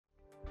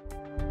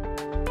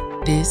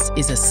This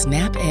is a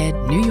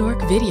SnapEd New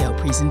York video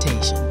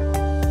presentation.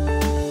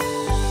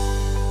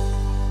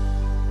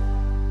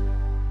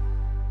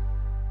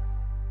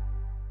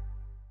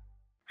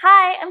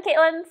 Hi, I'm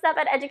Caitlin,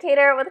 SnapEd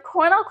educator with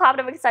Cornell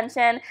Cooperative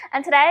Extension,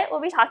 and today we'll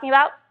be talking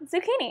about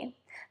zucchini.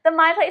 The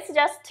My Plate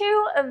suggests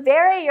two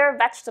vary your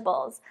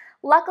vegetables.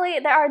 Luckily,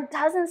 there are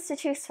dozens to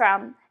choose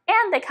from,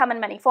 and they come in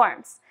many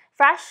forms: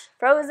 fresh,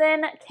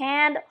 frozen,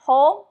 canned,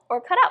 whole,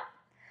 or cut up.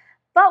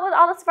 But with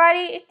all this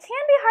variety, it can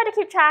be hard to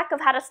keep track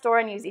of how to store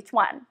and use each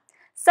one.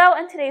 So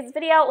in today's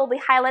video, we'll be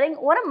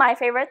highlighting one of my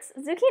favorites,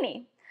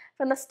 zucchini.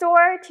 From the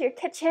store to your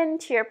kitchen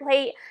to your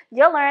plate,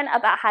 you'll learn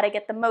about how to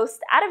get the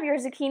most out of your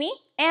zucchini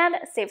and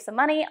save some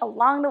money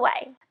along the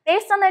way.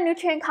 Based on their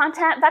nutrient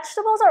content,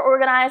 vegetables are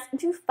organized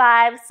into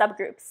 5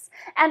 subgroups.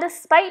 And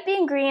despite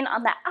being green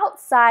on the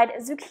outside,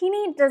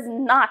 zucchini does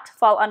not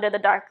fall under the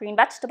dark green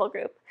vegetable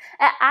group.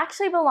 It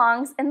actually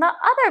belongs in the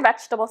other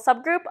vegetable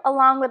subgroup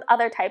along with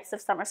other types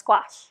of summer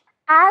squash.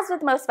 As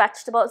with most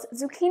vegetables,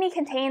 zucchini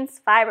contains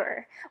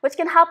fiber, which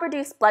can help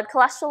reduce blood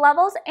cholesterol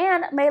levels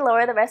and may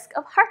lower the risk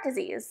of heart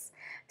disease.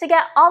 To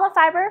get all the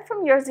fiber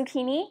from your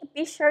zucchini,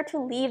 be sure to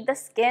leave the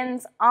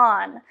skins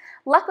on.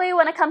 Luckily,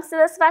 when it comes to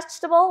this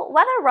vegetable,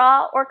 whether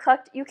raw or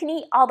cooked, you can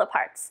eat all the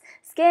parts: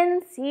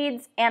 skin,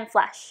 seeds, and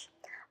flesh.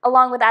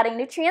 Along with adding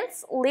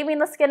nutrients, leaving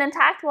the skin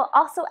intact will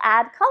also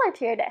add color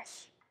to your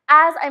dish.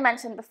 As I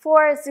mentioned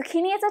before,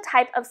 zucchini is a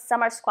type of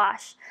summer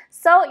squash,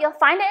 so you'll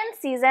find it in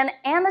season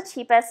and the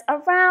cheapest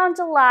around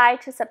July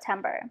to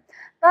September.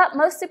 But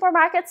most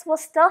supermarkets will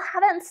still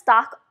have it in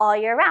stock all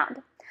year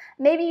round.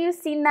 Maybe you've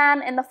seen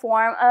them in the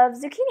form of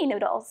zucchini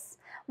noodles.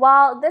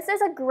 While this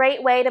is a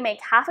great way to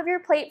make half of your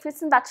plate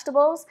fruits and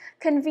vegetables,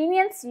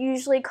 convenience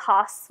usually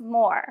costs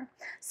more.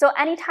 So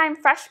anytime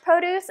fresh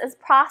produce is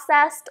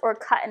processed or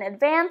cut in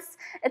advance,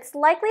 it's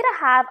likely to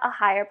have a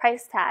higher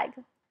price tag.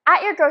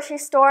 At your grocery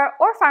store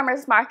or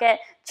farmer's market,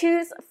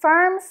 choose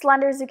firm,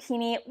 slender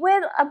zucchini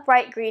with a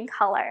bright green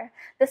color.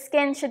 The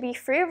skin should be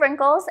free of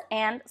wrinkles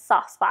and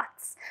soft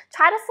spots.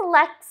 Try to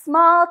select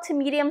small to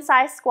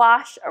medium-sized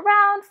squash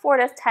around 4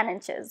 to 10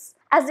 inches.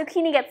 As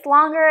zucchini gets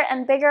longer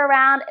and bigger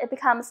around, it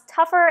becomes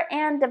tougher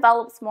and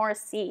develops more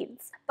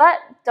seeds. But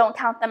don't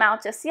count them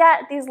out just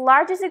yet. These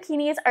larger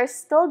zucchinis are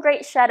still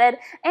great shredded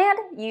and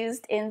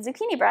used in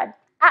zucchini bread.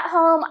 At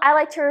home, I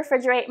like to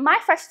refrigerate my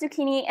fresh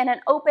zucchini in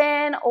an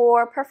open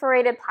or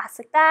perforated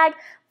plastic bag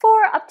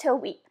for up to a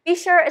week. Be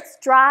sure it's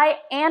dry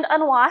and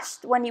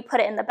unwashed when you put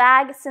it in the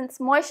bag, since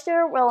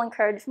moisture will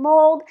encourage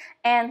mold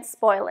and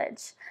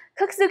spoilage.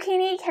 Cooked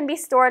zucchini can be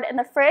stored in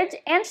the fridge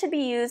and should be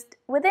used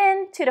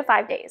within 2 to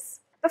 5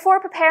 days. Before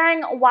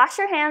preparing, wash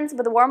your hands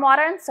with warm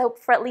water and soap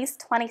for at least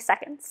 20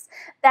 seconds.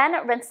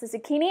 Then rinse the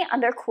zucchini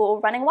under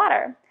cool running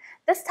water.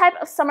 This type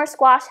of summer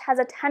squash has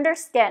a tender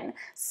skin,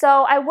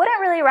 so I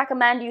wouldn't really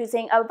recommend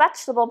using a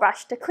vegetable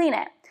brush to clean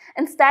it.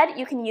 Instead,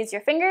 you can use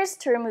your fingers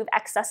to remove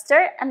excess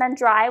dirt and then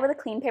dry with a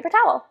clean paper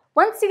towel.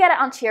 Once you get it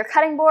onto your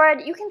cutting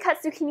board, you can cut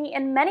zucchini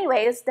in many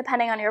ways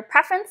depending on your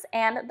preference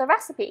and the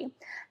recipe.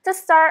 To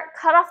start,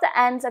 cut off the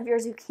ends of your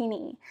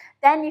zucchini.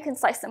 Then you can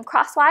slice them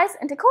crosswise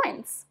into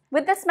coins.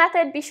 With this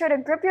method, be sure to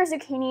grip your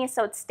zucchini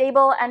so it's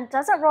stable and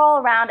doesn't roll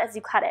around as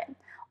you cut it.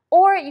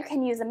 Or you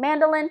can use a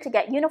mandolin to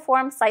get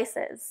uniform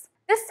slices.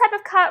 This type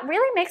of cut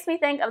really makes me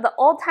think of the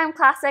old-time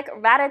classic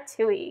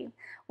ratatouille.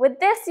 With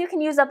this, you can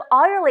use up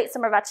all your late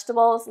summer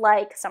vegetables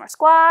like summer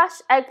squash,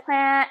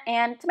 eggplant,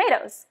 and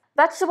tomatoes.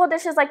 Vegetable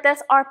dishes like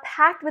this are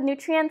packed with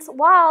nutrients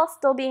while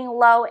still being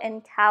low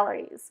in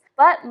calories.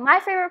 But my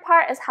favorite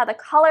part is how the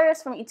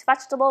colors from each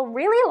vegetable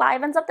really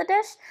livens up the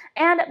dish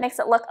and makes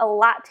it look a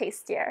lot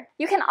tastier.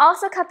 You can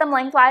also cut them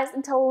lengthwise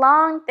into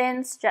long,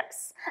 thin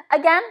strips.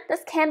 Again,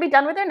 this can be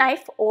done with your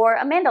knife or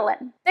a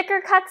mandolin. Thicker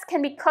cuts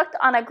can be cooked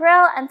on a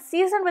grill and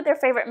seasoned with your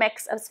favorite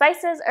mix of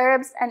spices,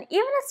 herbs, and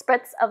even a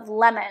spritz of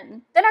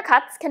lemon. Thinner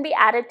cuts can be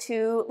added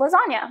to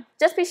lasagna.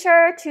 Just be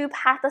sure to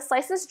pat the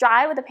slices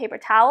dry with a paper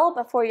towel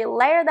before you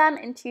layer them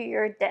into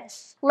your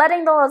dish.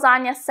 Letting the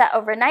lasagna set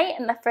overnight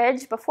in the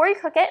fridge before you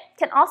cook it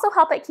can also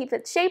help it keep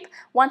its shape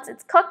once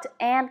it's cooked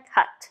and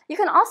cut. You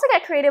can also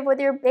get creative with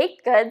your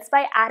baked goods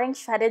by adding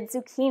shredded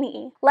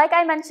zucchini. Like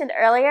I mentioned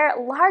earlier,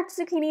 large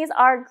zucchinis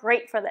are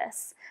great for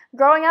this.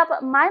 Growing up,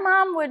 my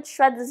mom would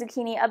shred the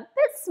zucchini a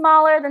bit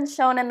smaller than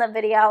shown in the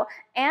video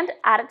and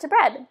add it to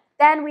bread.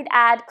 Then we'd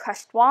add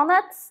crushed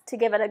walnuts to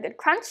give it a good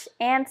crunch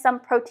and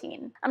some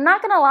protein. I'm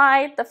not gonna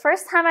lie, the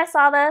first time I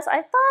saw this, I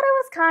thought it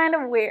was kind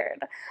of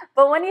weird.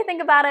 But when you think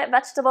about it,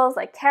 vegetables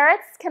like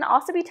carrots can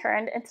also be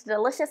turned into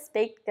delicious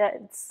baked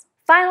goods.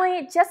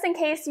 Finally, just in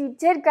case you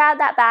did grab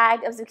that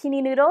bag of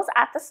zucchini noodles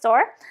at the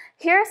store,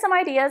 here are some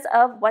ideas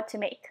of what to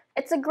make.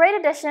 It's a great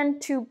addition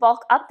to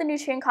bulk up the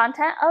nutrient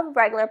content of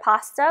regular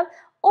pasta,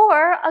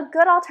 or a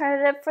good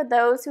alternative for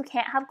those who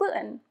can't have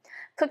gluten.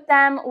 Cook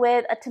them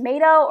with a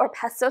tomato or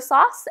pesto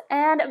sauce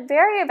and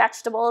vary your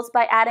vegetables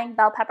by adding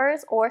bell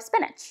peppers or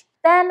spinach.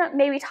 Then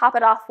maybe top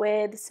it off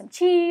with some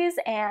cheese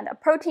and a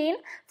protein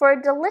for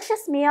a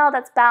delicious meal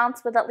that's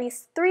balanced with at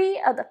least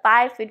 3 of the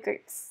 5 food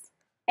groups.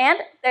 And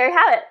there you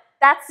have it.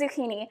 That's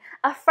zucchini,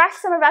 a fresh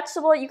summer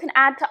vegetable you can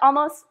add to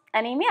almost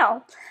any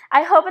meal.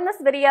 I hope in this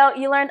video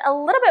you learned a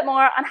little bit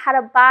more on how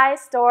to buy,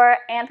 store,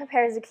 and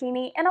prepare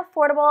zucchini in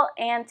affordable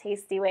and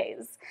tasty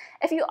ways.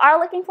 If you are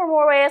looking for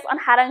more ways on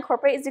how to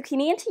incorporate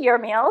zucchini into your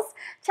meals,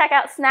 check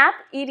out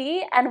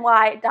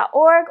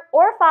snapedny.org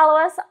or follow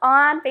us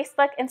on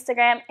Facebook,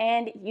 Instagram,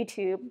 and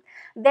YouTube.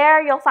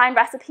 There you'll find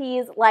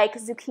recipes like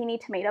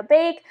zucchini tomato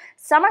bake,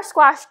 summer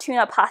squash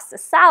tuna pasta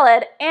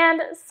salad,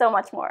 and so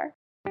much more.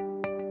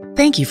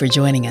 Thank you for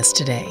joining us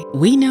today.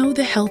 We know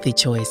the healthy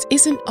choice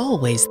isn't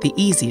always the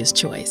easiest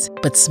choice,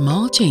 but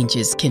small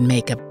changes can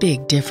make a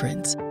big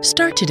difference.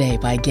 Start today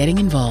by getting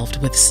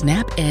involved with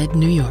SNAP Ed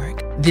New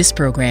York. This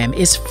program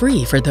is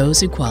free for those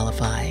who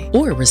qualify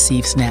or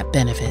receive SNAP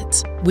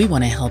benefits. We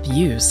want to help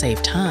you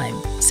save time,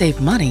 save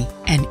money,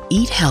 and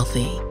eat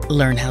healthy.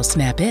 Learn how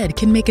SNAP Ed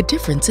can make a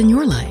difference in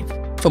your life.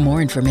 For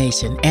more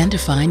information and to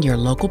find your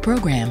local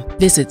program,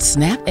 visit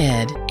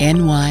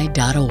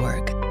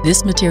snapedny.org.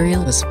 This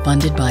material is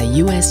funded by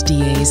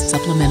USDA's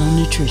Supplemental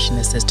Nutrition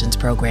Assistance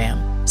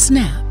Program.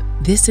 SNAP.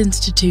 This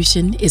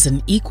institution is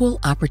an equal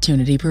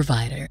opportunity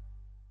provider.